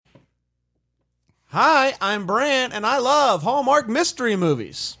Hi, I'm Brant, and I love Hallmark mystery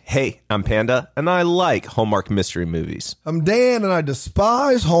movies. Hey, I'm Panda, and I like Hallmark mystery movies. I'm Dan, and I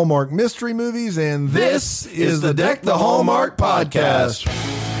despise Hallmark mystery movies, and this is the Deck the Hallmark podcast.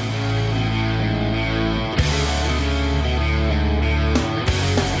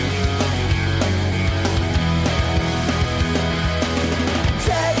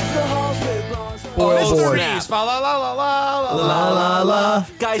 Mysteries. Fa la la la la la la la.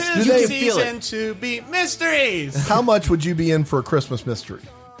 Guys, Tis you the can feel season it. to be mysteries. How much would you be in for a Christmas mystery?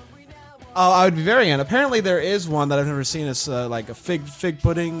 Oh, I would be very in. Apparently, there is one that I've never seen. It's like a fig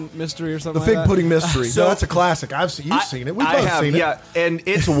pudding mystery or something. The fig like that. pudding mystery. So- No, that's a classic. You've seen it. We've I both have, seen it. yeah, and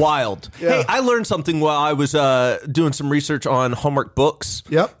it's wild. Yeah. Hey, I learned something while I was doing some research on Hallmark books.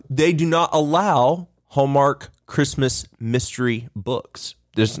 Yep. They do not allow Hallmark Christmas mystery books.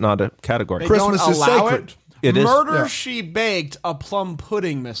 There's not a category. They Christmas don't is allow sacred. It. It is. Murder, Yeah. She Baked, a plum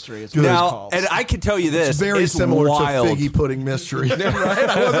pudding mystery. Is what it's Now, called. and I can tell you this. It's very similar wild. to figgy pudding mystery. right?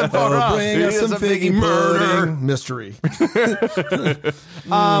 I wasn't far off. Bring us It is some a figgy figgy murder. pudding mystery.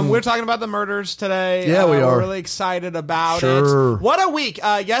 We're talking about the murders today. Yeah, we are. We're really excited about Sure. it. What a week!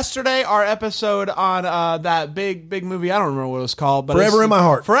 Yesterday, our episode on that big movie. I don't remember what it was called, but Forever it's- in My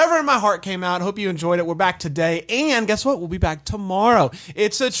Heart. Forever in My Heart came out. Hope you enjoyed it. We're back today, and guess what? We'll be back tomorrow.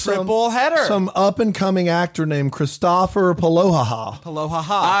 It's a triple header. Some up and coming actor named Christopher Palohaha. Aloha.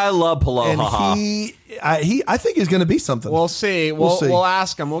 I love And Paloha. I think he's going to be something. We'll see. We'll see. We'll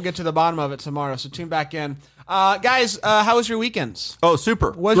ask him. We'll get to the bottom of it tomorrow. So tune back in, guys. How was your weekends? Oh,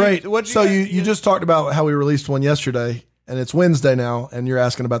 super. Great. So you just talked about how we released one yesterday, and it's Wednesday now, and you're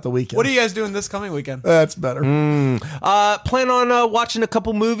asking about the weekend. What are you guys doing this coming weekend? That's better. Plan on watching a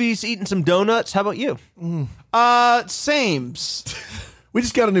couple movies, eating some donuts. How about you? Sames. We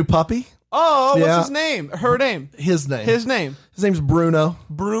just got a new puppy. Oh, Yeah. what's his name? Her name. His name. His name. His name's Bruno.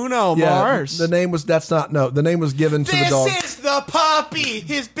 Bruno Mars. The name was the name was given to the dog. This is the puppy.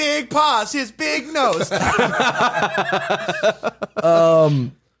 His big paws, his big nose.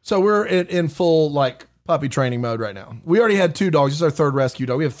 So we're in full puppy training mode right now. We already had 2 dogs. This is our 3rd rescue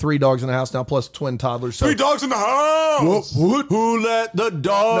dog. We have 3 dogs in the house now, plus twin toddlers. So. 3 dogs in the house. What? Who let the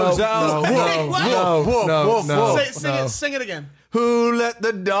dogs out? No. Sing it again. Who let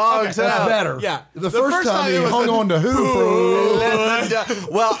the dogs That's out? better. Yeah. The first time it he was hung on to who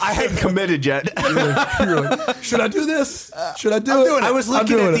Well, I hadn't committed yet. You're like, should I do this? Should I do it? I was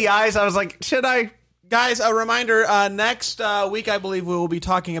looking at the eyes. I was like, should I? Guys, a reminder, next week, I believe we will be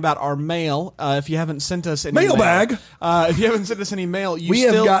talking about our mail. If you haven't sent us any Mailbag. if you haven't sent us any mail, We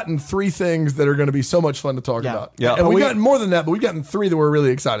have gotten 3 things that are going to be so much fun to talk about. Yeah. And we've gotten more than that, but we've gotten 3 that we're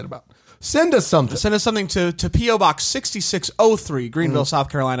really excited about. Send us something. Send us something to P.O. Box 6603, Greenville, South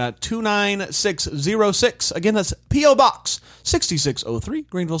Carolina, 29606. Again, that's P.O. Box 6603,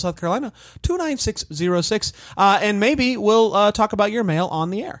 Greenville, South Carolina, 29606. And maybe we'll talk about your mail on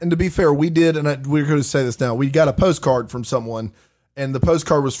the air. And to be fair, we did, and we're going to say this now. We got a postcard from someone, and the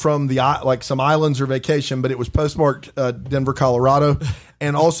postcard was from some islands or vacation, but it was postmarked Denver, Colorado,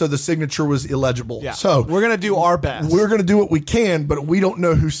 and also the signature was illegible. Yeah. So we're going to do our best. we're going to do what we can, but we don't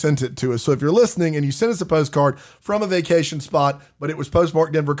know who sent it to us. So if you're listening and you sent us a postcard from a vacation spot, but it was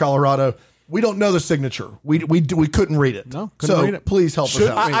postmarked Denver, Colorado, we don't know the signature. We couldn't read it. No, couldn't so read it. Please help us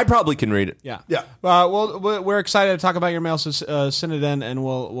out. I probably can read it. Yeah. Yeah. We're excited to talk about your mail, so send it in, and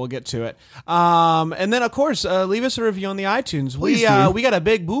we'll get to it. And then, of course, leave us a review on the iTunes. Please do. We got a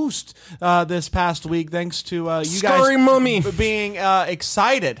big boost this past week thanks to you Scary guys mummy. being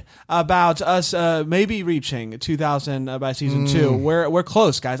excited about us maybe reaching 2,000 by season 2. We're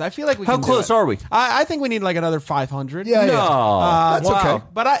close, guys. I feel like we How can do close it. are we? I think we need like another 500. Yeah, No. yeah. That's Wow. okay.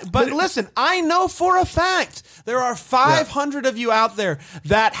 But listen, I know for a fact there are 500 of you out there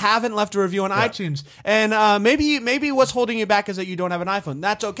that haven't left a review on iTunes, and maybe what's holding you back is that you don't have an iPhone.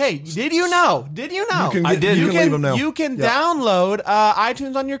 That's okay. Did you know? I did. You can leave them now. You can Yeah. download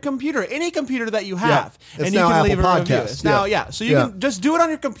iTunes on your computer, any computer that you have, It's and you now can Apple leave a review. Podcasts. It's now, Yeah. so you can just do it on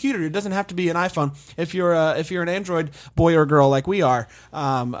your computer. It doesn't have to be an iPhone. If you're an Android boy or girl like we are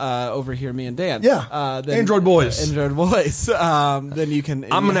over here, me and Dan. Yeah. Then, Android boys. Android boys. Then you can.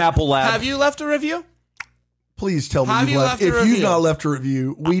 I'm an Apple lad. Have you left a review? Please tell me Have you've you left. left a If you've review? not left a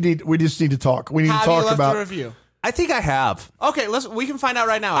review, we just need to talk. We need Have to you talk left about a review? I think I have. Okay, we can find out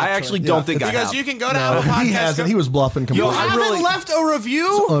right now. I actually don't think I because have. you can go to No, Apple Podcasts. he hasn't. He was bluffing You completely. I haven't really- left a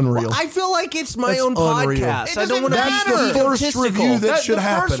review. Unreal. I feel like it's my That's own unreal. podcast. It I don't want to doesn't be matter. That's the first egotistical. review that should the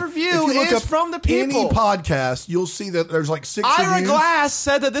happen. first review If you look is up from the people. Any podcast, you'll see that there's like 6 Ira reviews. Glass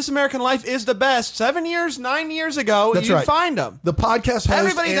said that This American Life is the best. 9 years ago. That's you right. find them. The podcast host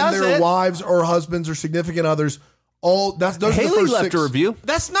Everybody and does their it. wives or husbands or significant others. Those are the Haley first left 6. a review.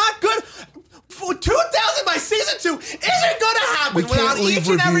 That's not good. 2,000 by season 2 isn't going to happen We can't without leave each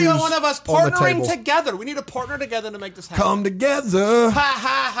and every reviews one of us on the partnering table. together. We need to partner together to make this happen. Come together Ha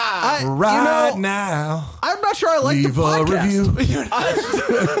ha ha. right now. I'm not sure I like Leave the a podcast. review.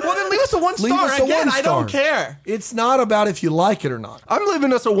 Well, then leave us a 1 Leave star. us a Again, 1 I don't star. care. It's not about if you like it or not. I'm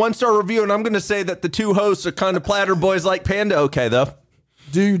leaving us a 1-star review, and I'm going to say that the two hosts are kind of platter boys like Panda. Okay, though.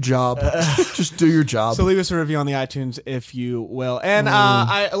 Do your job. Just do your job. So leave us a review on the iTunes if you will. And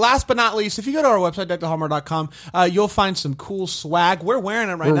last but not least, if you go to our website, deckthehallmark.com, you'll find some cool swag. We're wearing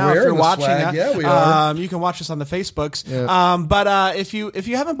it right We're now if wearing you're the watching swag. it. Yeah, we are. You can watch us on the Facebooks. Yeah. But if you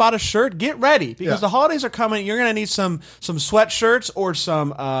haven't bought a shirt, get ready because Yeah. the holidays are coming. You're going to need some sweatshirts or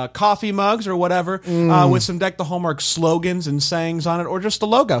some coffee mugs or whatever with some Deck the Hallmark slogans and sayings on it or just the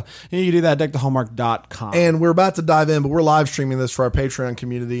logo. And you can do that at deckthehallmark.com. And we're about to dive in, but we're live streaming this for our Patreon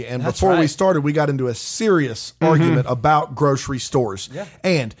community. And before we right. started, we got into a serious argument about grocery stores. Yeah.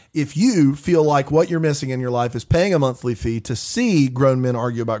 And if you feel like what you're missing in your life is paying a monthly fee to see grown men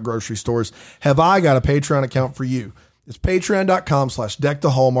argue about grocery stores, have I got a Patreon account for you? It's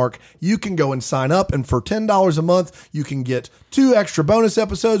patreon.com/deckthehallmark. You can go and sign up, and for $10 a month, you can get 2 extra bonus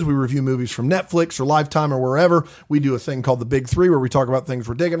episodes. We review movies from Netflix or Lifetime or wherever. We do a thing called the Big Three where we talk about things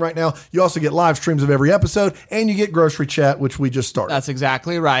we're digging right now. You also get live streams of every episode, and you get grocery chat, which we just started. That's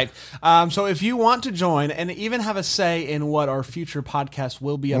exactly right. So if you want to join and even have a say in what our future podcast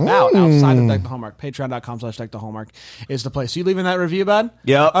will be about outside of Deck the Hallmark, patreon.com/Deck the Hallmark is the place. You leaving that review, bud?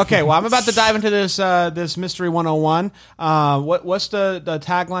 Yep. Okay, well, I'm about to dive into this Mystery 101. What's the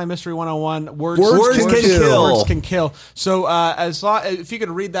tagline, Mystery 101? Words can kill. Words can kill. So if you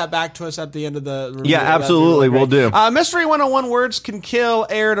could read that back to us at the end of the review. Yeah, that'd be absolutely, really we'll great. do. Mystery 101 Words Can Kill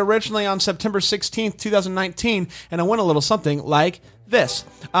aired originally on September 16th, 2019, and it went a little something like this.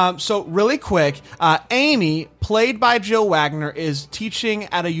 So really quick, Amy, played by Jill Wagner, is teaching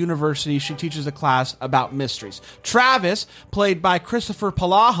at a university. She teaches a class about mysteries. Travis, played by Christopher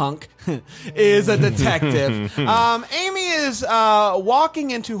Palahunk, is a detective. Amy is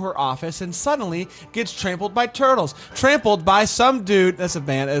walking into her office and suddenly gets trampled by turtles. Trampled by some dude. That's a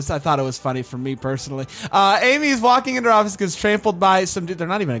band. I thought it was funny for me personally. Amy is walking into her office, gets trampled by some dude. They're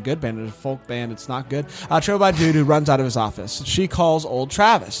not even a good band. It's a folk band. It's not good. Trampled by a dude who runs out of his office. She calls old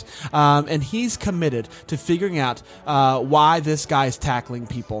Travis. And he's committed to figuring out why this guy's tackling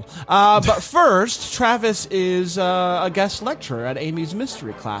people. But first, Travis is a guest lecturer at Amy's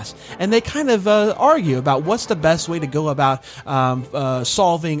mystery class. And they kind of argue about what's the best way to go about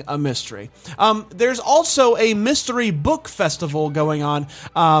solving a mystery. There's also a mystery book festival going on,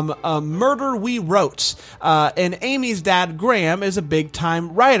 Murder We Wrote. And Amy's dad, Graham, is a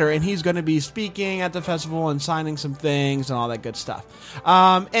big-time writer, and he's going to be speaking at the festival and signing some things and all that good stuff.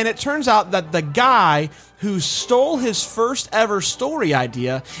 And it turns out that the guy who stole his first ever story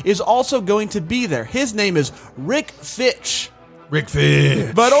idea is also going to be there. His name is Rick Fitch. Rick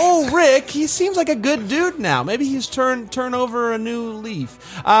Fitch. But old Rick, he seems like a good dude now. Maybe he's turned over a new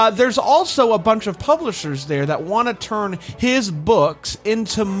leaf. There's also a bunch of publishers there that want to turn his books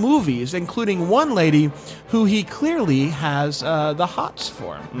into movies, including one lady who he clearly has the hots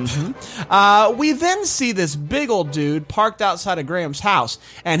for. We then see this big old dude parked outside of Graham's house,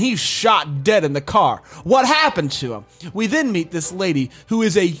 and he's shot dead in the car. What happened to him? We then meet this lady who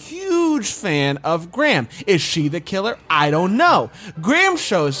is a huge fan of Graham. Is she the killer? I don't know. Graham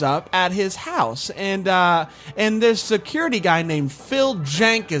shows up at his house, and this security guy named Phil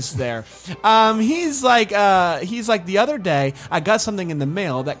Jank is there. He's like the other day, I got something in the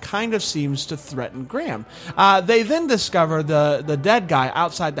mail that kind of seems to threaten Graham. They then discover the dead guy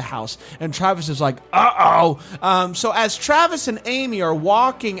outside the house, and Travis is like, uh-oh. So as Travis and Amy are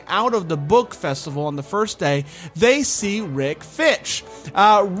walking out of the book festival on the first day, they see Rick Fitch.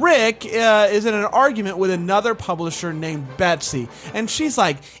 Rick is in an argument with another publisher named Betsy, and she's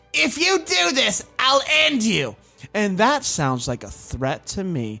like, if you do this, I'll end you. And that sounds like a threat to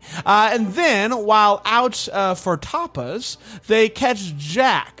me. And then, while out for tapas, they catch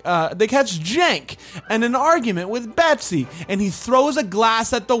Jank in an argument with Betsy, and he throws a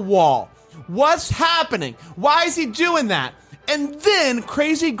glass at the wall. What's happening? Why is he doing that? And then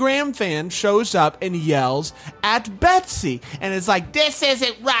Crazy Graham fan shows up and yells at Betsy. And it's like, this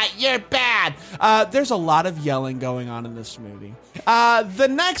isn't right, you're bad. There's a lot of yelling going on in this movie. The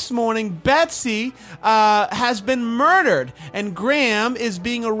next morning, Betsy has been murdered. And Graham is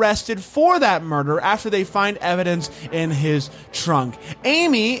being arrested for that murder after they find evidence in his trunk.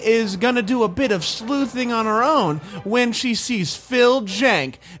 Amy is going to do a bit of sleuthing on her own when she sees Phil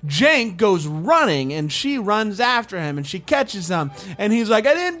Jank. Jank goes running, and she runs after him, and she catches him. And he's like,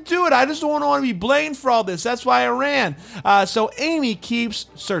 I didn't do it. I just don't want to be blamed for all this. That's why I ran. So Amy keeps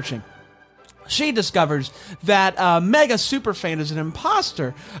searching. she discovers that Mega Superfan is an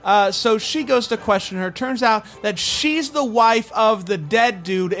imposter. So she goes to question her. Turns out that she's the wife of the dead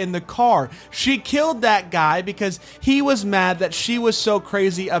dude in the car. She killed that guy because he was mad that she was so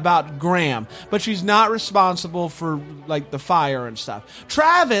crazy about Graham. But she's not responsible for like the fire and stuff.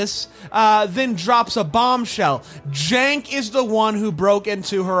 Travis then drops a bombshell. Jank is the one who broke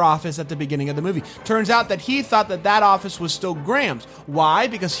into her office at the beginning of the movie. Turns out that he thought that office was still Graham's. Why?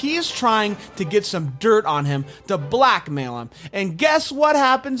 Because he's trying to get some dirt on him to blackmail him. And guess what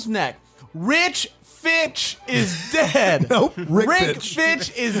happens next? Rich Fitch is dead. Nope, Rick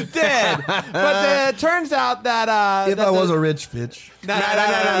Fitch is dead. But it turns out that If I was a rich Fitch.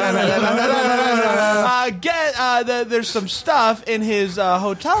 There's some stuff in his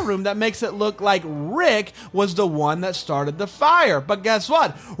hotel room that makes it look like Rick was the one that started the fire. But guess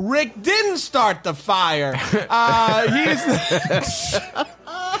what? Rick didn't start the fire.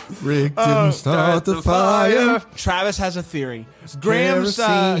 Rick didn't start the fire. Travis has a theory. Graham's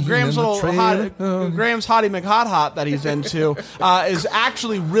Kerosene Graham's in the little trailer. Graham's Hottie McHot that he's into is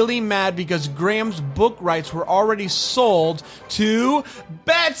actually really mad because Graham's book rights were already sold to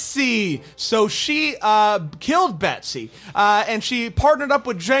Betsy. So she killed Betsy, and she partnered up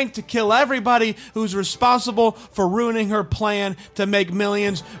with Jank to kill everybody who's responsible for ruining her plan to make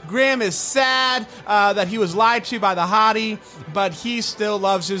millions. Graham is sad that he was lied to by the hottie, but he still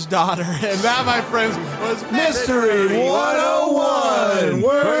loves his daughter. And that, my friends, was Mystery 101.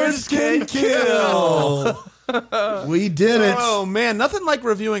 Words can kill. We did it. Oh man, nothing like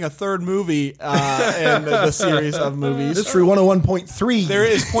reviewing a third movie in the series of movies. Mystery 101.3. There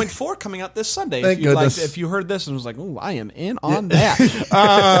is point 4 coming out this Sunday. Thank if you goodness. if you heard this and was like, "Ooh, I am in on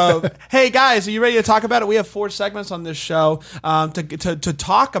that." Hey guys, are you ready to talk about it? We have 4 segments on this show to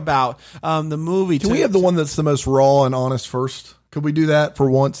talk about the movie. Can we have the one that's the most raw and honest first? Could we do that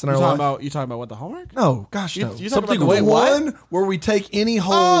for once in our life? You talking about what, the homework? No, gosh, no. You talking Something about the one where we take any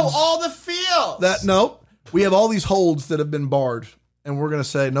holds. all the fields. Nope. We have all these holds that have been barred, and we're going to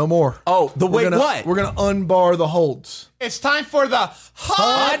say no more. Oh, We're going to unbar the holds. It's time for the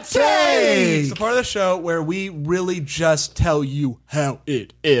Hot Takes, the part of the show where we really just tell you how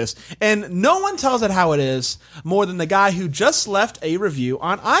it is. And no one tells it how it is more than the guy who just left a review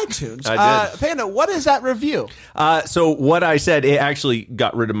on iTunes. I did. Panda, what is that review? So what I said, it actually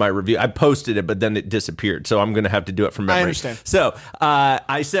got rid of my review. I posted it, but then it disappeared. So I'm going to have to do it from memory. I understand. So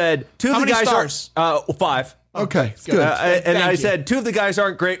I said, How many stars? 5. Okay, good. And I you. said 2 of the guys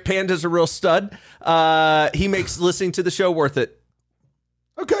aren't great. Panda's a real stud. He makes listening to the show worth it.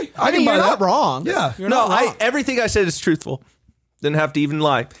 Okay, I mean, can buy you're that. not wrong. Yeah. You're not wrong. Everything I said is truthful. Didn't have to even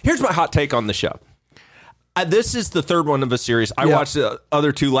lie. Here's my hot take on the show. This is the third one of a series. I watched the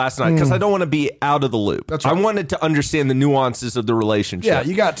other 2 last night because I don't want to be out of the loop. That's right. I wanted to understand the nuances of the relationship. Yeah,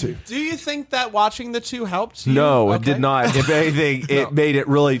 you got to. Do you think that watching the 2 helped you? No, it Okay. did not. If anything, it made it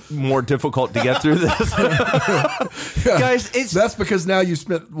really more difficult to get through this. Guys, it's That's because now you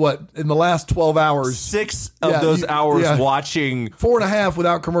spent, what, in the last 12 hours? 6 of those you- hours yeah. watching 4.5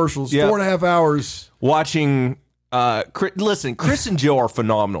 without commercials. Yeah. 4.5 hours. listen, Chris and Joe are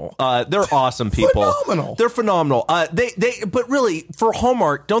phenomenal. They're awesome people. Phenomenal. They're phenomenal. But really, for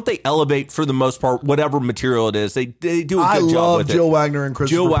Hallmark, don't they elevate for the most part whatever material it is? They do a good job love with Jill it. Wagner and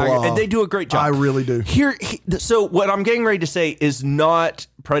Christopher Jill Wagner, Plow. and they do a great job. I really do. So what I'm getting ready to say is not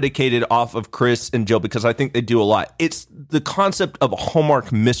predicated off of Chris and Jill because I think they do a lot. It's the concept of a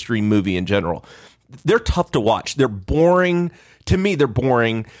Hallmark mystery movie in general. They're tough to watch. They're boring. To me, they're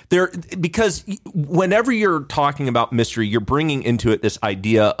boring. Because whenever you're talking about mystery, you're bringing into it this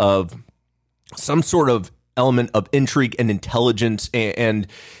idea of some sort of element of intrigue and intelligence, and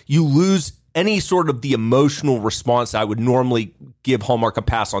you lose any sort of the emotional response I would normally give Hallmark a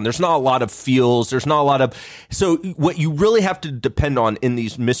pass on. There's not a lot of feels. There's not a lot of... So what you really have to depend on in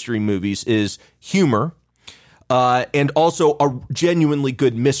these mystery movies is humor, and also a genuinely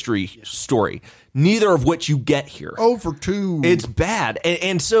good mystery story. Neither of which you get here. Oh, for 2. It's bad.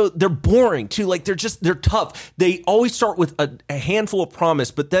 And so they're boring too. Like they're tough. They always start with a handful of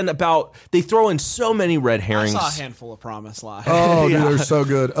promise, but then they throw in so many red I herrings. saw a handful of promise lie. Oh, dude, they're so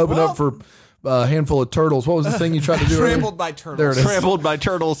good. Open up for a handful of turtles. What was the thing you tried to do? earlier? Trampled by turtles. There it is. Trampled by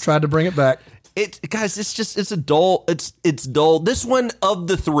turtles. Tried to bring it back. Guys, it's a dull. It's dull. This one of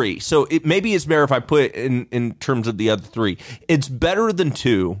the 3. So it maybe it's better if I put it in terms of the other 3. It's better than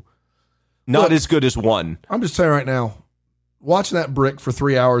 2. Not Look, as good as 1. I'm just saying right now, watching that brick for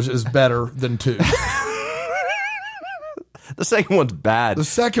 3 hours is better than 2. The second one's bad. The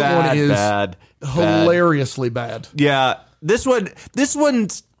second one is bad. hilariously bad. Yeah, this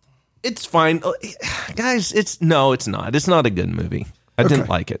one's it's fine, guys. It's not. It's not a good movie. I didn't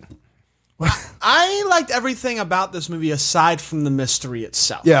like it. I liked everything about this movie aside from the mystery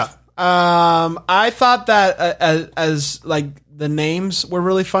itself. Yeah. I thought that as like the names were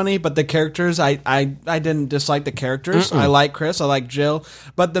really funny, but the characters, I didn't dislike the characters. I like Chris, I like Jill,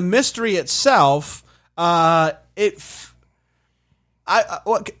 but the mystery itself, I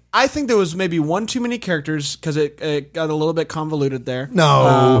think there was maybe one too many characters because it got a little bit convoluted there.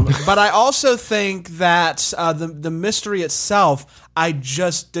 No. But I also think that the mystery itself, I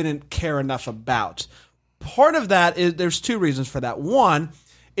just didn't care enough about. Part of that is there's two reasons for that. One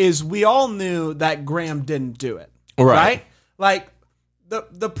is we all knew that Graham didn't do it. Right? Like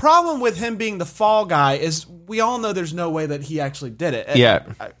the problem with him being the fall guy is we all know there's no way that he actually did it. Yeah.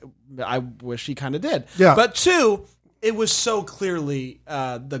 I wish he kind of did. Yeah. But two, it was so clearly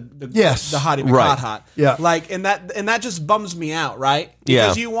the hottie Right. hot. Yeah. Like and that just bums me out, right?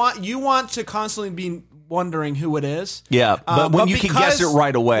 Yeah. Because you want to constantly be wondering who it is. Yeah, but when you can guess it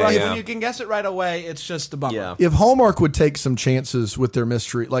right away. Right, Yeah. when you can guess it right away, it's just a bummer. Yeah. If Hallmark would take some chances with their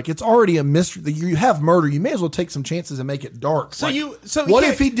mystery, like it's already a mystery. You have murder. You may as well take some chances and make it dark. So what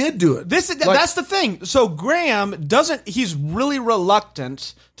if he did do it? That's the thing. So Graham he's really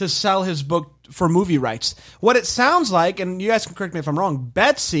reluctant to sell his book for movie rights. What it sounds like, and you guys can correct me if I'm wrong,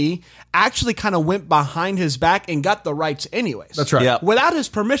 Betsy actually kind of went behind his back and got the rights anyways. That's right. Yep. Without his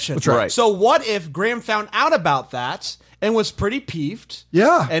permission. That's right. So what if Graham found out about that and was pretty peeved?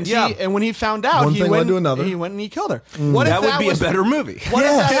 Yeah. And when he found out, One he thing went led to another. He went and he killed her. What if That would be was a better movie. What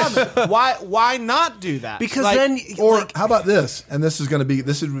Yes. if that happened? Why not do that? Because Like, then, Or how about this? And this would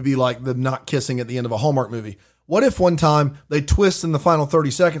be like the not kissing at the end of a Hallmark movie. What if one time they twist in the final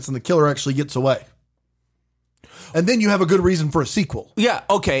 30 seconds and the killer actually gets away? And then you have a good reason for a sequel. yeah,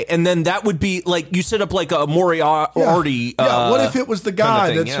 okay, and then that would be like you set up like a Moriarty. What if it was the guy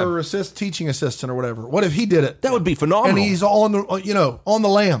kind of thing, that's her teaching assistant or whatever? What if he did it? That would be phenomenal. And he's all on the on the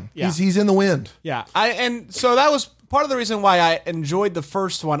lam. Yeah. He's in the wind. Yeah, and so that was part of the reason why I enjoyed the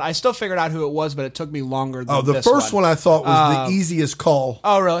first one. I still figured out who it was, but it took me longer than The this first one I thought was the easiest call.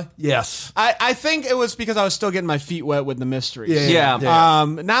 Oh, really? Yes. I think it was because I was still getting my feet wet with the mysteries. Yeah.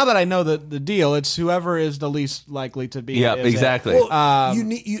 Now that I know the deal, it's whoever is the least likely to be. Yeah, is it. exactly. Well,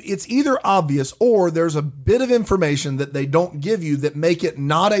 it's either obvious or there's a bit of information that they don't give you that make it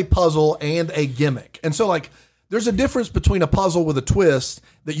not a puzzle and a gimmick. And so, like, there's a difference between a puzzle with a twist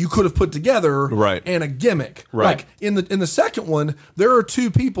that you could have put together, Right. and a gimmick. Right. Like in the second one, there are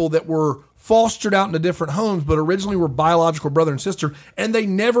two people that were fostered out into different homes, but originally were biological brother and sister, and they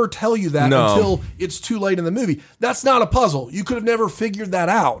never tell you that No. until it's too late in the movie. That's not a puzzle. You could have never figured that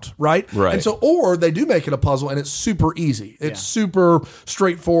out, right? Right. And so, or they do make it a puzzle, and it's super easy. It's super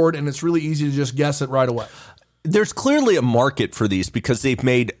straightforward, and it's really easy to just guess it right away. There's clearly a market for these because they've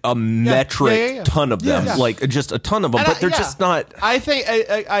made a metric yeah. ton of them, Yeah. like just a ton of them, but they're just not. I think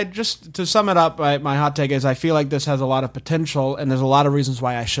I just to sum it up, my hot take is I feel like this has a lot of potential, and there's a lot of reasons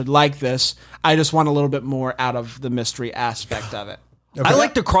why I should like this. I just want a little bit more out of the mystery aspect of it. I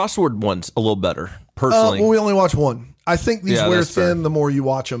like the crossword ones a little better, personally. Well, we only watch one. I think these Yeah, wear that's fair. thin the more you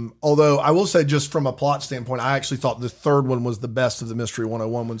watch them. Although I will say, just from a plot standpoint, I actually thought the third one was the best of the Mystery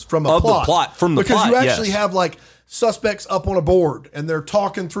 101 ones from a Of the plot. plot, because you actually yes. have like suspects up on a board and they're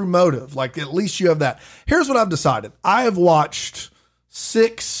talking through motive. Like at least you have that. Here's what I've decided. I have watched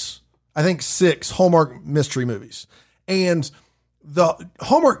six Hallmark mystery movies, and the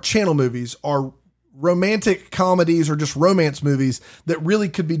Hallmark Channel movies are romantic comedies or just romance movies that really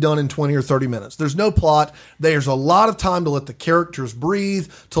could be done in 20 or 30 minutes. There's no plot. There's a lot of time to let the characters breathe,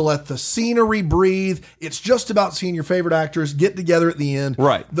 to let the scenery breathe. It's just about seeing your favorite actors get together at the end.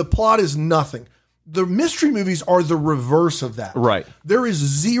 Right. The plot is nothing. The mystery movies are the reverse of that. Right. There is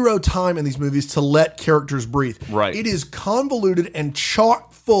zero time in these movies to let characters breathe. Right. It is convoluted and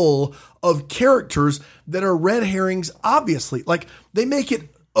chock full of characters that are red herrings, obviously. Like, they make it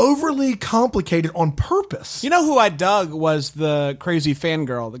overly complicated on purpose. You know who I dug was the crazy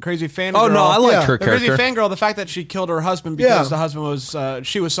fangirl. The crazy fangirl. Oh, no, I liked Yeah. her The crazy character. fangirl, the fact that she killed her husband because Yeah. the husband was,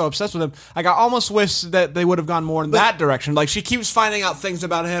 she was so obsessed with him. Like, I almost wish that they would have gone more in that direction. Like, she keeps finding out things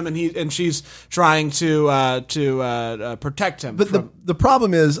about him, and she's trying to protect him. But the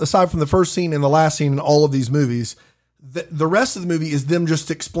problem is, aside from the first scene and the last scene in all of these movies, the rest of the movie is them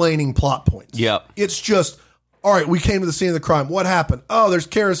just explaining plot points. Yep. It's just, all right, we came to the scene of the crime. What happened? Oh, there's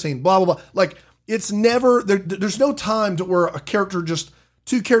kerosene, blah, blah, blah. Like, it's never, there's no time to where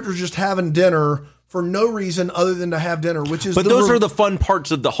two characters just having dinner for no reason other than to have dinner, which is But those are the fun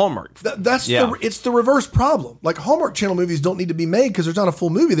parts of the Hallmark. it's the reverse problem. Like, Hallmark Channel movies don't need to be made because there's not a full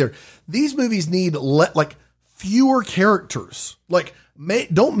movie there. These movies need fewer characters. Like,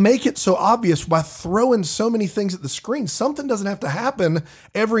 don't make it so obvious by throwing so many things at the screen. Something doesn't have to happen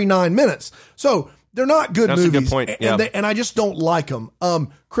every 9 minutes. So they're not good That's movies. a good point. Yeah. And I just don't like them.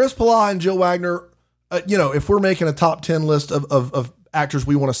 Chris Pilla and Jill Wagner, if we're making a top 10 list of actors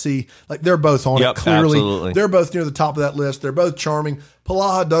we want to see, like they're both on it clearly. Absolutely. They're both near the top of that list. They're both charming.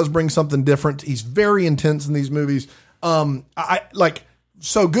 Pilla does bring something different. He's very intense in these movies.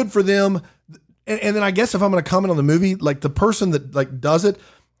 So good for them. And then I guess if I'm going to comment on the movie, like the person that like does it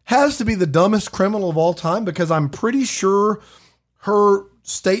has to be the dumbest criminal of all time, because I'm pretty sure her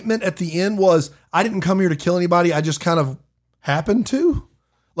statement at the end was, I didn't come here to kill anybody. I just kind of happened to.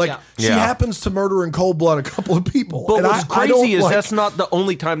 Like, she happens to murder in cold blood a couple of people. But and what's crazy is that's not the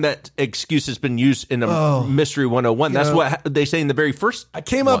only time that excuse has been used in a Mystery 101. That's what they say in the very first. I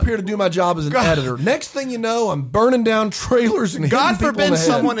came up here to do my job as an editor. Next thing you know, I'm burning down trailers and God hitting people in forbid the head.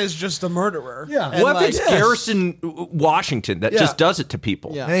 someone is just a murderer. Yeah. And What if it's yes. Garrison Washington that just does it to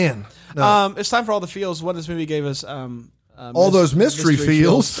people? Yeah. Man. No. It's time for all the feels. What this movie gave us. All those mystery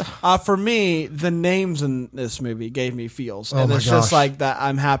feels. For me, the names in this movie gave me feels, and my it's just gosh. like that.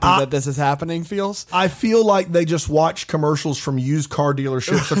 I'm happy that this is happening. Feels. I feel like they just watch commercials from used car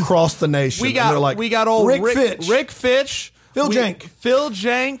dealerships across the nation. We and they're like, got old Rick Fitch. Rick Fitch. Phil Jank. Phil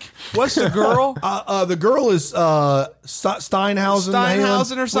Jank. What's the girl? The girl is Steinhausen.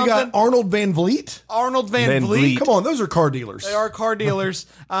 Steinhausen or something? We got Arnold Van Vliet. Arnold Van Van Vliet. Vliet. Come on, those are car dealers. They are car dealers.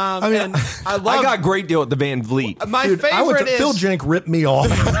 mean, I love. I got a great deal with the Van Vliet. my Dude, I went favorite to, Phil is Jank ripped me off.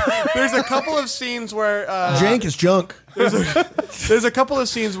 there's a couple of scenes where Jank is junk. There's a couple of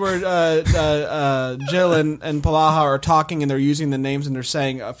scenes where Jill and Palaha are talking and they're using the names and they're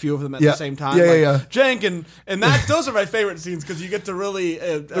saying a few of them at the same time. Yeah. Jank and that those are my favorite scenes because you get to really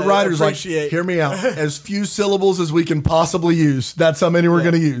The writer's like, appreciate. hear me out. As few syllables as we can possibly use. That's how many we're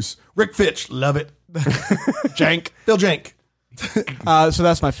going to use. Rick Fitch, love it. Jank. Phil Jank. So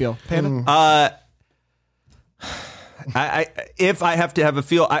that's my feel. Panda. If I have to have a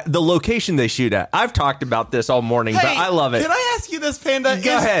feel, the location they shoot at. I've talked about this all morning, but I love it. Can I ask you this, Panda?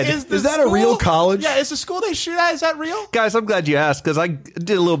 Go ahead. Is that a real college? Yeah, is the school they shoot at, is that real? Guys, I'm glad you asked because I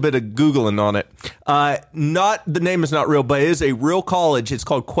did a little bit of Googling on it. The name is not real, but it is a real college. It's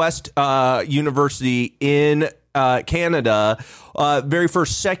called Quest University in Canada. Very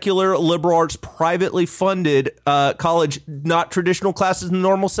first secular liberal arts privately funded college, not traditional classes in the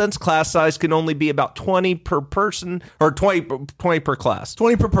normal sense. Class size can only be about 20 per person or 20 per class.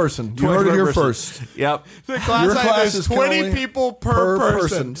 20 per person. You heard it here first. Yep. The class Your size class is is 20 only people per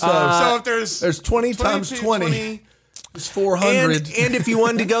person. So if There's 20 times 20. It's 400. And if you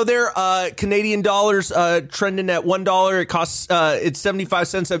wanted to go there, Canadian dollars trending at $1. It costs it's 75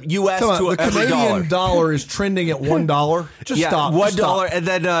 cents of US Come on, to the every Canadian dollar. dollar is trending at $1. Just Yeah, stop. $1 Just stop. and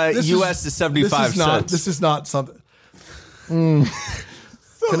then This US is 75 cents. This is not something. how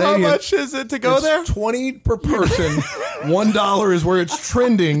Canadian- much is it to go It's there? 20 per person. $1 is where it's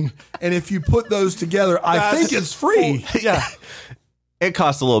trending. And if you put those together, I think it's free. Yeah. It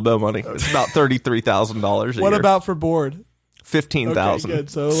costs a little bit of money. It's about $33,000 a What year. about for board? 15,000. Okay, good.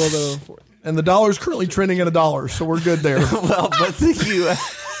 So a little bit of And the dollar's currently trending at $1, so we're good there. Well, but the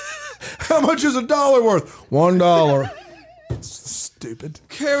US. How much is a dollar worth? $1. Stupid.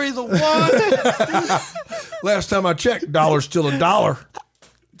 carry the one. Last time I checked, dollar's still $1.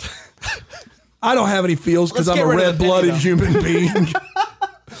 I don't have any feels because Let's I'm a get rid of the penny, red-blooded human being.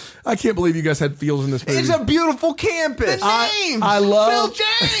 I can't believe you guys had feels in this movie. It's a beautiful campus. I love Phil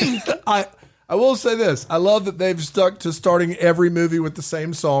Jank. I will say this. I love that they've stuck to starting every movie with the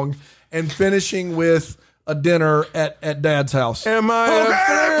same song and finishing with a dinner at Dad's house. Am I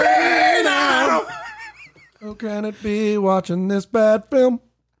now? How can it be watching this bad film?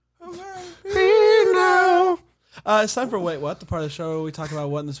 It's time for Wait What, the part of the show where we talk about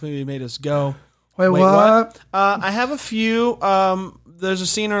what in this movie made us go. Wait, what? I have a few. There's a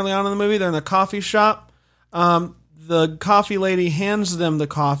scene early on in the movie. They're in the coffee shop. The coffee lady hands them the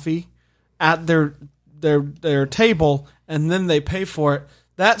coffee at their table, and then they pay for it.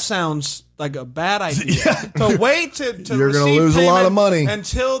 That sounds like a bad idea. To wait to You're gonna receive lose a lot of payment money.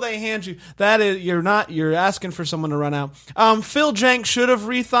 until they hand you that is you're asking for someone to run out. Phil Jank should have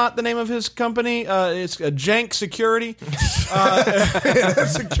rethought the name of his company. It's a Jank Security.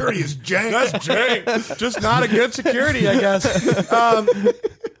 Security is jank. That's jank. Just not a good security, I guess.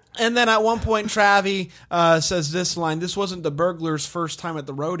 And then at one point, Travie says this line: "This wasn't the burglar's first time at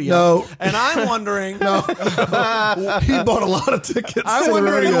the rodeo." No. And I'm wondering, He bought a lot of tickets. I'm to the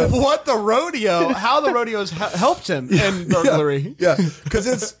wondering rodeo. what the rodeo, how the rodeo has helped him in burglary. Yeah,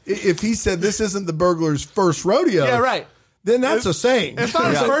 because if he said this isn't the burglar's first rodeo, Yeah, right. then that's a saying. It's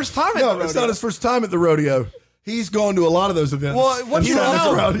not his first time at the rodeo. It's not his first time at the rodeo. He's gone to a lot of those events. Well, what you don't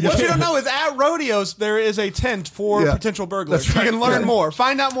know, Around, what you don't know is at rodeos there is a tent for potential burglars. That's right. You can learn more,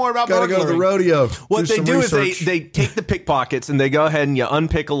 find out more about Gotta burglary. go to the rodeo. What they some do is research. they take the pickpockets and they go ahead and you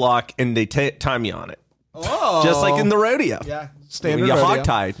unpick a lock and they time you on it. Oh, Just like in the rodeo. yeah, standard You rodeo.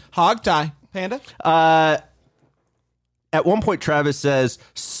 hog-tied. Hog tie, Panda. At one point, Travis says,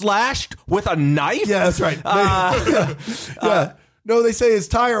 slashed with a knife? Yeah, that's right. Yeah. No, they say his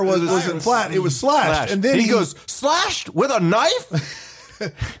tire wasn't flat. It was slashed. And then he goes, slashed with a knife?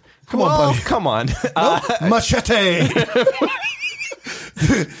 Come on, buddy. Come on. Machete.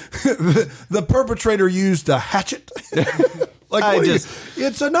 the perpetrator used a hatchet.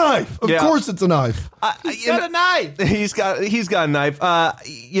 It's a knife. Of course it's a knife. He's got a knife. He's got a knife.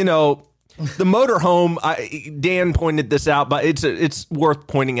 The motorhome, Dan pointed this out, but it's worth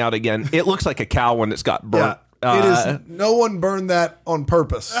pointing out again. It looks like a cow when it's got burnt. Yeah. It is. No one burned that on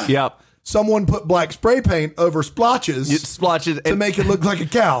purpose. Yep. Someone put black spray paint over splotches It splotches to make it look like a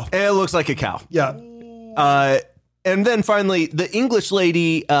cow. It looks like a cow. Yeah. And then finally, the English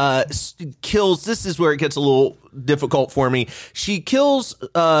lady kills. This is where it gets a little difficult for me. She kills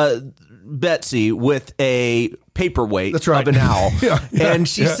Betsy with a paperweight That's right. of an owl. Yeah. And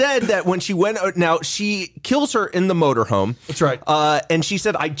she said that when she went, now she kills her in the motorhome. That's right. And she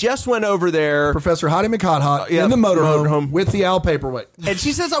said, I just went over there. Professor Hottie McHot Yeah, in the motorhome motorhome. with the owl paperweight. And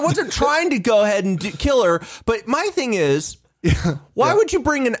she says, I wasn't trying to go ahead and kill her. But my thing is, why would you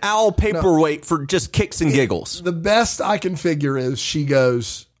bring an owl paperweight for just kicks and giggles? The best I can figure is she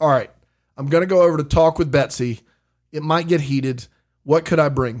goes, all right, I'm going to go over to talk with Betsy. It might get heated. What could I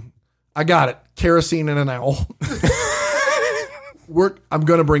bring? I got it. Kerosene and an owl. I'm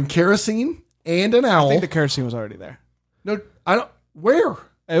going to bring kerosene and an owl. I think the kerosene was already there. No, I don't. Where?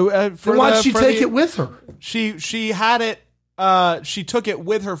 Then Why'd she take it with her? She had it. She took it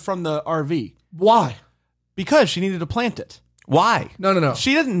with her from the RV Why? because she needed to plant it. Why? No.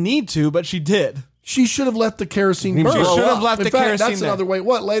 She didn't need to, but she did. She should have left the kerosene burn. She should have left In the fact, kerosene That's there. another way.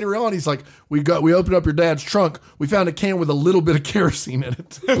 What later on? He's like, we opened up your dad's trunk. We found a can with a little bit of kerosene in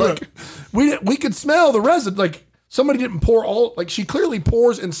it. Like we could smell the resin. Like somebody didn't pour all. Like she clearly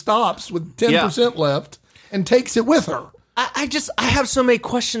pours and stops with 10% left and takes it with her. I have so many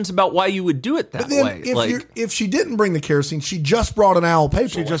questions about why you would do it that But then way. if she didn't bring the kerosene, she just brought an owl paper.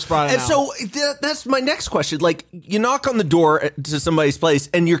 She just brought it And out. so that's my next question. Like, you knock on the door to somebody's place,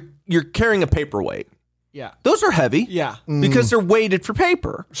 and you're carrying a paperweight. Yeah. Those are heavy. Yeah. Because they're weighted for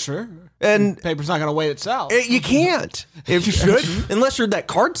paper. Sure. And Paper's not going to weigh itself. you can't. If you should. Unless you're that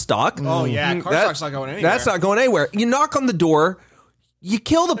card stock. Oh, yeah. Cardstock's not going anywhere. That's not going anywhere. You knock on the door, you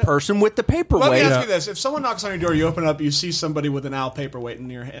kill the person with the paperweight. Let me ask you this. If someone knocks on your door, you open it up, you see somebody with an owl paperweight in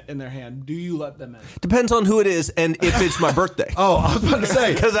their hand, do you let them in? Depends on who it is and if it's my birthday. Oh, I was about to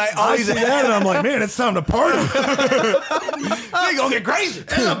say. Because I always see that and I'm like, man, it's time to party. They gonna get crazy.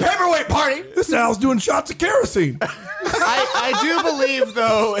 It's a paperweight party. This owl's doing shots of kerosene. I do believe,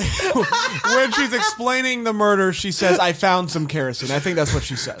 though, when she's explaining the murder, she says, I found some kerosene. I think that's what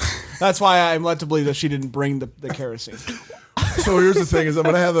she says. That's why I'm led to believe that she didn't bring the kerosene. So here's the thing: is I'm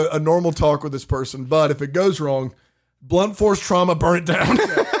going to have a normal talk with this person, but if it goes wrong, blunt force trauma, burn it down.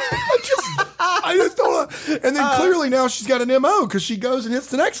 I just don't. And then clearly now she's got an MO because she goes and hits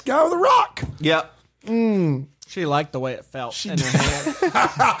the next guy with a rock. Yep. She liked the way it felt in her hand.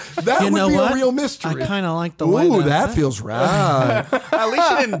 That would be a real mystery. I kind of like the way Ooh, that feels right. At least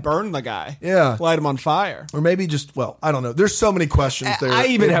she didn't burn the guy. Yeah. Light him on fire. Or maybe just, well, I don't know. There's so many questions there. I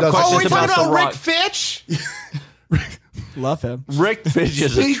even It have doesn't- questions about The Rock. Fitch? Love him. Rick Fitch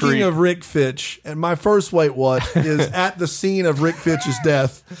is a Speaking treat. of Rick Fitch, and my first wait what is at the scene of Rick Fitch's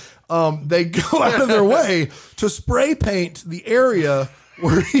death, they go out of their way to spray paint the area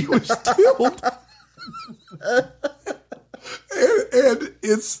where he was killed. and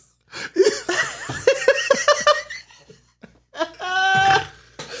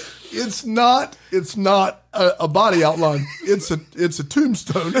it's not a body outline. It's a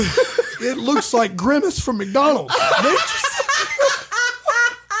tombstone. It looks like Grimace from McDonald's.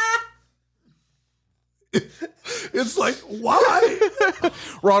 It's like, why?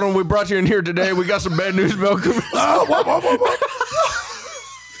 Ronald, we brought you in here today. We got some bad news about Grimace.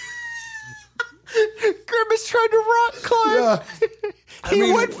 Grimace tried to rock climb. Yeah.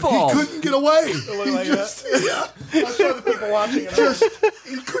 He would fall. He couldn't get away. Like I'll show the people watching it.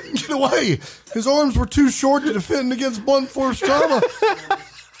 He couldn't get away. His arms were too short to defend against blunt force trauma.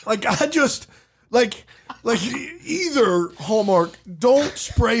 Either Hallmark, don't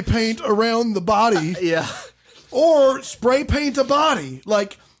spray paint around the body. Yeah. Or spray paint a body.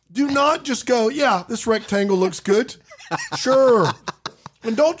 Like, do not just go, yeah, this rectangle looks good. Sure.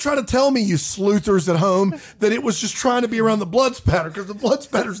 And don't try to tell me, you sleuthers at home, that it was just trying to be around the blood spatter, because the blood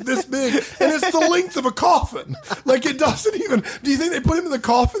spatter's this big and it's the length of a coffin. Like, it doesn't even. Do you think they put him in the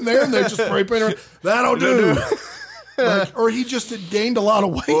coffin there and they just spray paint around? That'll do. Like, or he just had gained a lot of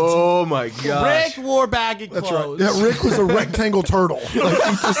weight. Oh my gosh. Rick wore baggy clothes. That's right. Yeah, Rick was a rectangle turtle. Like,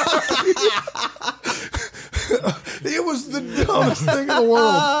 it was the dumbest thing in the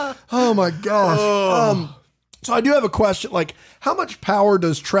world. Oh my gosh. So I do have a question. Like, how much power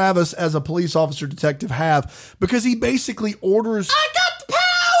does Travis as a police officer detective have? Because he basically orders. I got the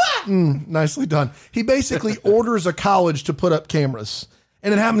power. Nicely done. He basically orders a college to put up cameras,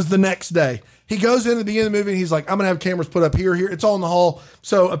 and it happens the next day. He goes in at the beginning of the movie and he's like, I'm going to have cameras put up here. It's all in the hall.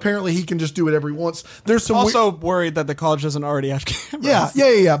 So apparently he can just do whatever he wants. There's some Also worried that the college doesn't already have cameras.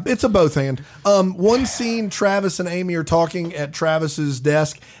 Yeah. It's a both hand. One scene, Travis and Amy are talking at Travis's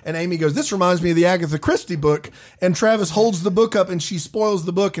desk, and Amy goes, this reminds me of the Agatha Christie book. And Travis holds the book up and she spoils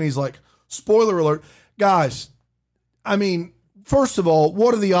the book. And he's like, spoiler alert. Guys, I mean, first of all,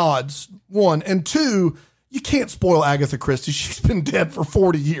 what are the odds? One. And two, you can't spoil Agatha Christie. She's been dead for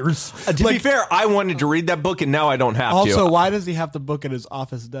 40 years. To be fair, I wanted to read that book and now I don't have to. Also, why does he have the book at his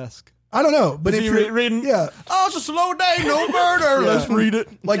office desk? I don't know, but if you're reading, yeah, oh, it's a slow day, no murder. Let's read it.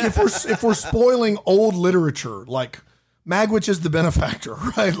 Like, if we're spoiling old literature, like Magwitch is the benefactor,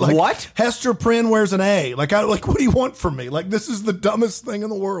 right? Like, what? Hester Prynne wears an A. Like, what do you want from me? Like, this is the dumbest thing in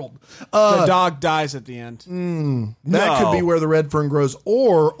the world. The dog dies at the end. That could be where the red fern grows,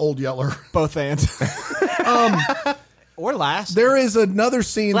 or Old Yeller. Both ends. Or Last. There is another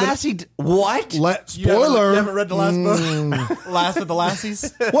scene. What? Spoiler. You haven't read the last book? Last of the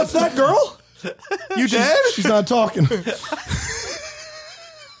Lassies? What's that, girl? You did? She's not talking.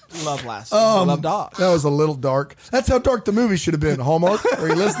 Love Lassies. I love dogs. That was a little dark. That's how dark the movie should have been. Hallmark, are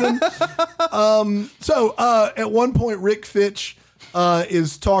you listening? So at one point, Rick Fitch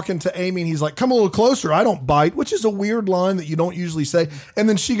is talking to Amy, and he's like, come a little closer. I don't bite, which is a weird line that you don't usually say. And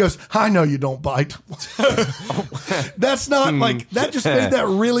then she goes, I know you don't bite. That's not like, that just made that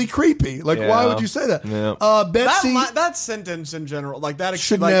really creepy. Like, why would you say that? Yeah. Betsy. That sentence in general, like that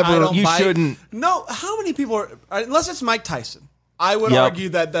Should like, never- I don't You bite. shouldn't. No, how many people are, unless it's Mike Tyson, I would argue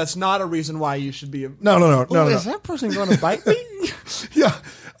that that's not a reason why you should be. No. Is that person going to bite me? Yeah.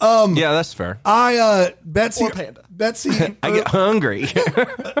 Yeah, that's fair. Betsy. Or Panda. Betsy. I get hungry.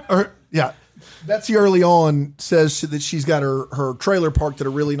 Betsy early on says that she's got her trailer parked at a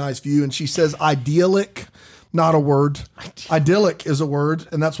really nice view, and she says idyllic, not a word. Idyllic is a word,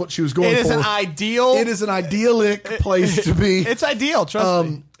 and that's what she was going for. It is an ideal. It is an idyllic place to be. It's ideal, trust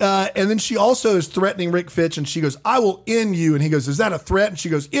me. And then she also is threatening Rick Fitch, and she goes, I will end you. And he goes, is that a threat? And she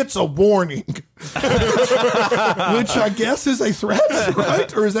goes, it's a warning. Which I guess is a threat,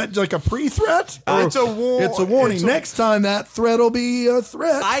 right? Or is that like a pre-threat? It's a It's a warning. Next time that threat will be a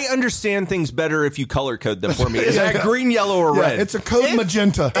threat. I understand things better if you color code them for me. Is that green, yellow, or red? It's a code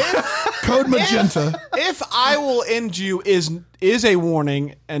magenta. Code magenta. If I will end you is a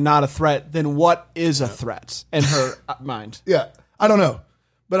warning and not a threat, then what is a threat in her mind? Yeah. I don't know.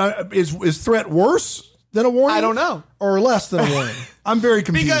 But is threat worse than a warning? I don't know. Or less than a warning? I'm very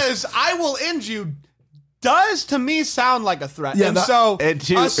confused. Because I will end you does to me sound like a threat. Yeah, and that- so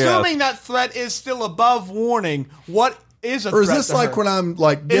assuming that threat is still above warning, what is a threat? Or is this to like her? when I'm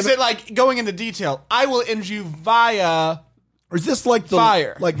like... Is it like going into detail? I will end you via... Or is this like the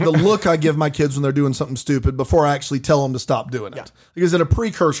Fire. like the look I give my kids when they're doing something stupid before I actually tell them to stop doing it? Like, is it a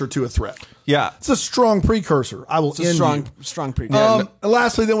precursor to a threat? Yeah. It's a strong precursor. I will It's a end strong, you. strong precursor. And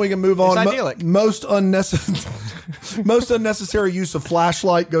lastly, then we can move on. idyllic. Most unnecessary use of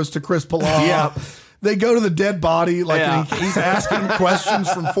flashlight goes to Chris Palahniuk. Yeah. They go to the dead body, like Yeah. and he's asking him questions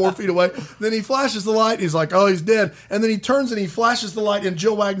from 4 feet away. Then he flashes the light. And he's like, "Oh, he's dead." And then he turns and he flashes the light in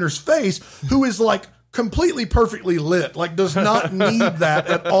Jill Wagner's face, who is like completely perfectly lit, like does not need that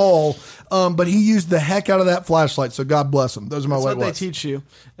at all. But he used the heck out of that flashlight. So God bless him. Those are my That's white what they ones. teach you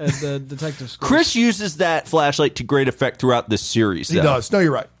at the detective school. Chris uses that flashlight to great effect throughout this series. He does. No,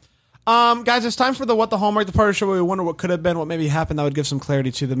 you're right. Guys, it's time for the What the Hallmark, the part of the show where we wonder what could have been, what maybe happened that would give some clarity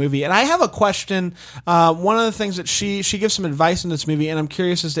to the movie. And I have a question. One of the things that she gives some advice in this movie, and I'm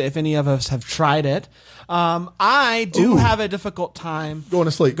curious as to if any of us have tried it. I do have a difficult time Going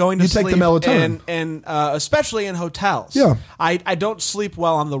to sleep. Going to You sleep. take the melatonin. and especially in hotels. Yeah. I don't sleep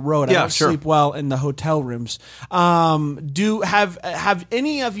well on the road. I Yeah, don't sure. sleep well in the hotel rooms. Have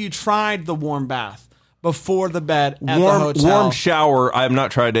any of you tried the warm bath before the bed at the hotel? Warm shower. I have not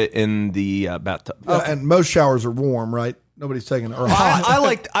tried it in the bathtub. And most showers are warm, right? Nobody's taking it. Or hot.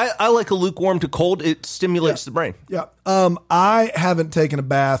 I like a lukewarm to cold. It stimulates the brain. Yeah. I haven't taken a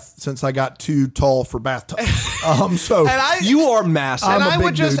bath since I got too tall for bathtubs. So You are massive. And I'm a I big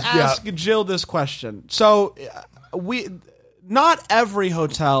would just dude, ask yeah. Jill this question. So not every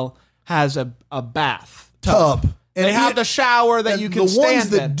hotel has a bath tub. And They have the shower that you can the stand ones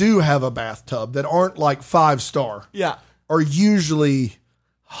that in. do have a bathtub that aren't like 5-star Yeah. are usually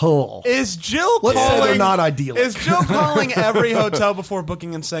hull. Is Jill Let's say calling? they're not idyllic. Is Jill calling every hotel before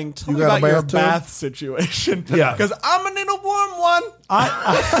booking and saying, "Tell me got a about your bathtub?" bath situation"? Yeah. because I'm gonna need a warm one.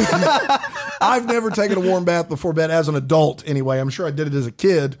 I've never taken a warm bath before bed as an adult. Anyway, I'm sure I did it as a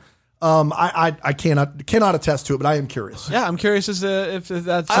kid. I cannot attest to it, but I am curious. Yeah, I'm curious as to if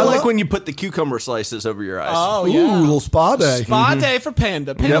that's. I like when you put the cucumber slices over your eyes. Oh Ooh, yeah. little spa day. Spa day for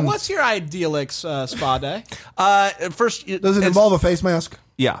Panda. Panda, what's your idyllic spa day? First, Does it involve a face mask?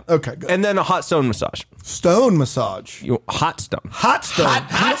 Yeah. Okay, good. And then a hot stone massage. Stone massage. Hot stone. Hot stone.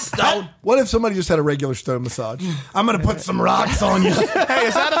 Hot stone. What if somebody just had a regular stone massage? I'm going to put some rocks on you. Hey,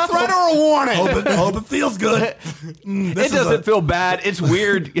 is that a threat or a warning? Hope it feels good. It doesn't feel bad. It's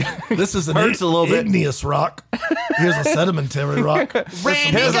weird. This is an Hurts a little bit. igneous rock. Here's a sedimentary rock.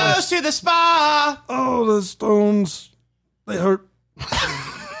 Randy goes to the spa. Oh, the stones. They hurt.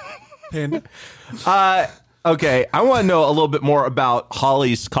 Panda. Okay, I want to know a little bit more about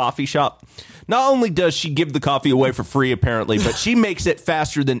Holly's coffee shop. Not only does she give the coffee away for free, apparently, but she makes it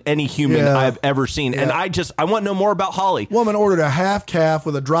faster than any human Yeah. I've ever seen. And I want to know more about Holly. Woman ordered a half calf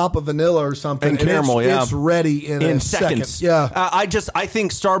with a drop of vanilla or something. And caramel, it's ready in a seconds. second. Yeah. I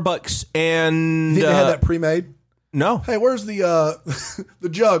think Starbucks and Think they had that pre-made? no. Hey, where's the the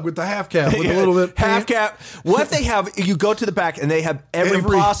jug with the half calf with a little bit half cap. What if they have? You go to the back and they have every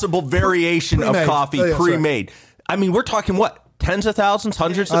possible variation of pre-made. coffee Oh, yeah, that's pre-made. I mean, we're talking what? Tens of thousands,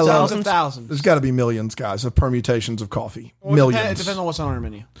 hundreds of love it. thousands. Thousands. There's got to be millions, guys, of permutations of coffee. Well, Millions. It depends on what's on our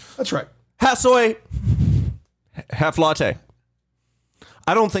menu. That's right. Half soy, half latte.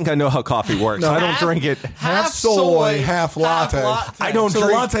 I don't think I know how coffee works. I don't drink it. Half soy, half latte. I don't So the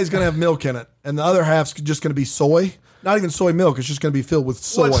drink. latte is going to have milk in it, and the other half's just going to be soy. Not even soy milk. It's just going to be filled with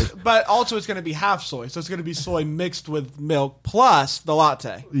soy. But also it's going to be half soy. So it's going to be soy mixed with milk plus the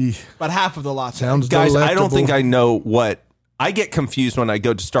latte. But half of the latte. Sounds Guys, I don't delectable. think I know what. I get confused when I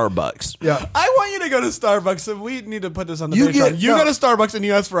go to Starbucks. Yeah. I want you to go to Starbucks, and we need to put this on the You Patreon. get- You no. go to Starbucks and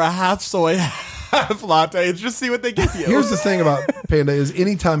you ask for a half soy, half latte, and just see what they give you. Here's the thing about Panda is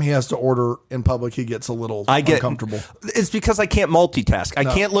anytime he has to order in public, he gets a little uncomfortable. It's because I can't multitask. I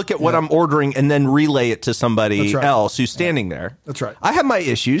can't look at what I'm ordering and then relay it to somebody That's right. else who's standing there. That's right. I have my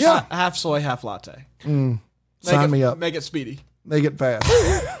issues. Half soy, half latte. Sign me up. Make it speedy. Make it fast.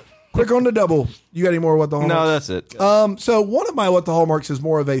 Quick on the double. You got any more What the Hallmarks? No, that's it. So one of my What the Hallmarks is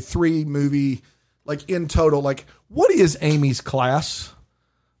more of a 3-movie, like in total. Like, what is Amy's class?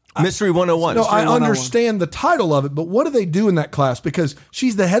 Mystery 101. No, I 101. understand the title of it, but what do they do in that class? Because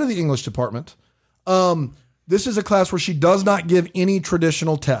she's the head of the English department. This is a class where she does not give any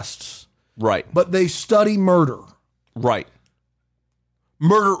traditional tests, Right. but they study murder. Right.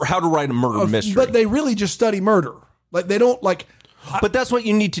 Murder, how to write a murder mystery. But they really just study murder. Like they don't like. But that's what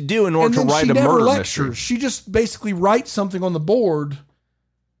you need to do in And order to then write she a never murder lectures. mystery. She just basically writes something on the board,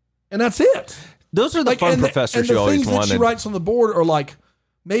 and that's it. Those are the fun professors you always things that she wanted. writes on the board are like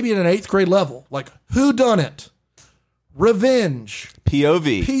maybe at an 8th grade level, like who done it, revenge,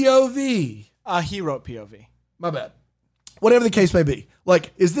 POV. POV. He wrote POV. My bad. Whatever the case may be.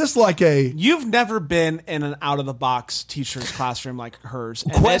 Like, is this like a You've never been in an out-of-the-box teacher's classroom like hers.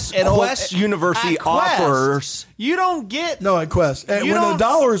 And Quest University at Quest, offers. You don't get no at Quest? And You when don't- a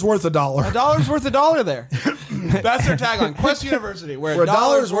dollar is worth a a dollar. dollar's worth a dollar there. That's their tagline. Quest University, where Where a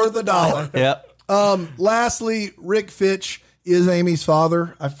dollar's worth a dollar. Yep. Lastly, Rick Fitch is Amy's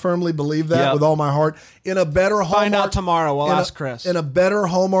father. I firmly believe that Yep. with all my heart. In a better Hallmark, Find out tomorrow. We'll in a- ask Chris. In a better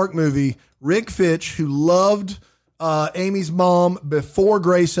Hallmark movie, Rick Fitch, who loved Amy's mom before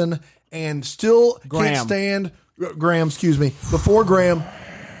Grayson and still Graham. can't stand Graham, excuse me, before Graham,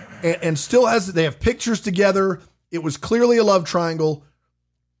 and still they have pictures together. It was clearly a love triangle.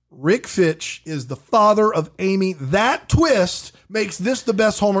 Rick Fitch is the father of Amy. That twist makes this the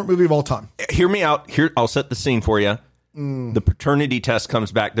best Hallmark movie of all time. Hear me out. Here, I'll set the scene for you. The paternity test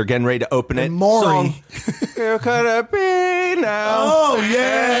comes back. They're getting ready to open it. And Maury. Song, Who could it be now? Oh,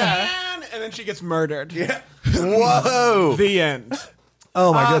 yeah. and then she gets murdered. Yeah. Whoa. The end.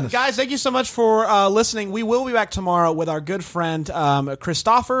 Oh, my goodness. Guys, thank you so much for listening. We will be back tomorrow with our good friend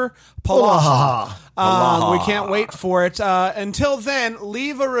Christopher Palaha. We can't wait for it. Until then,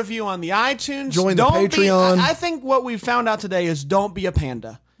 leave a review on the iTunes. Join the Don't be- Patreon. I think what we found out today is don't be a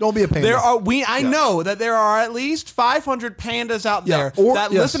panda. Don't be a panda. I know that there are at least 500 pandas out there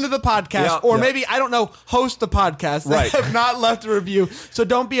that listen to the podcast, or maybe, I don't know, host the podcast that have not left a review. So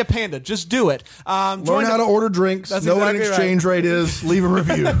don't be a panda. Just do it. Learn how to order drinks. Know what an exchange rate is. Leave a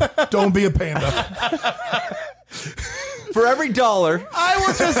review. Don't be a panda. For every $1, I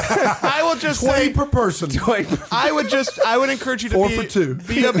will just 20 say per person. I would encourage you to 4 for 2.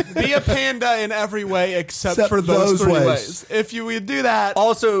 be a panda in every way except for those 3 ways. If you would do that,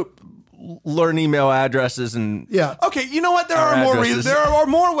 also learn email addresses and Okay, you know what? There are more reasons. There are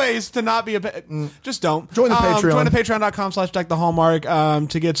more ways to not be a. Just don't join the Patreon. Join the Patreon.com/DeckTheHallmark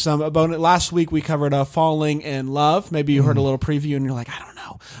to get some bonus. Last week we covered Falling in Love. Maybe you heard a little preview and you're like, I don't know.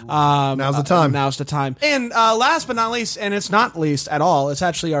 Now's the time. Now's the time. And last but not least, and it's not least at all, it's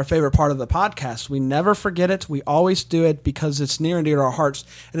actually our favorite part of the podcast. We never forget it. We always do it because it's near and dear to our hearts,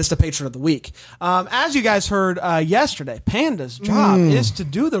 and it's the Patron of the Week. As you guys heard yesterday, Panda's job is to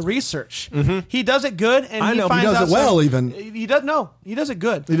do the research. He does it good, and he does it well. Even he does he does it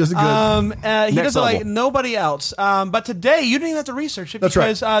good. He does it good. He does it like nobody else. But today you didn't even have to research it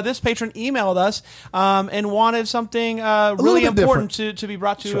because this patron emailed us and wanted something really important to be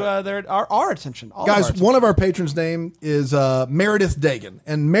brought to our attention. Guys, one of our patrons' name is Meredith Dagan,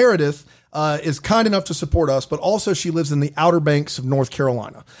 and Meredith is kind enough to support us, but also she lives in the Outer Banks of North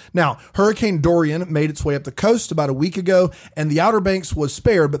Carolina. Now, Hurricane Dorian made its way up the coast about a week ago, and the Outer Banks was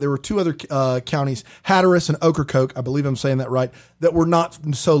spared, but there were 2 other counties, Hatteras and Ocracoke, I believe I'm saying that right, that were not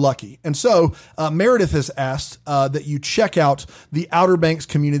so lucky. And so Meredith has asked that you check out the Outer Banks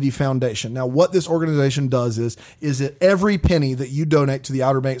Community Foundation. Now, what this organization does is that every penny that you donate to the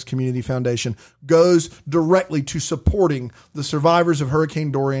Outer Banks Community Foundation goes directly to supporting the survivors of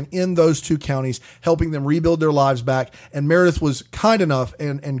Hurricane Dorian in those 2 counties, helping them rebuild their lives back. And Meredith was kind enough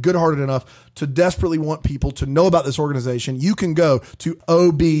and good-hearted enough to desperately want people to know about this organization. You can go to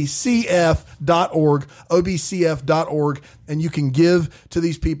obcf.org, and you can give to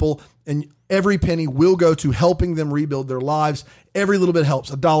these people, and every penny will go to helping them rebuild their lives. Every little bit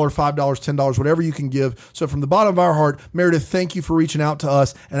helps. $1, $5, $10, whatever you can give. So from the bottom of our heart, Meredith, thank you for reaching out to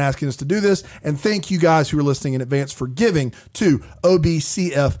us and asking us to do this. And thank you guys who are listening in advance for giving to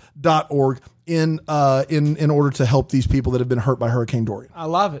obcf.org in order to help these people that have been hurt by Hurricane Dorian. I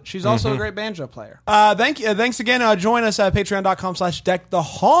love it. She's also a great banjo player. Thank you. Thanks again. Join us at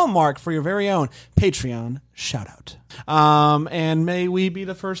patreon.com/DeckTheHallmark for your very own Patreon shout out. And may we be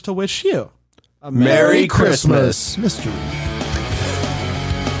the first to wish you a Merry Christmas. Mystery.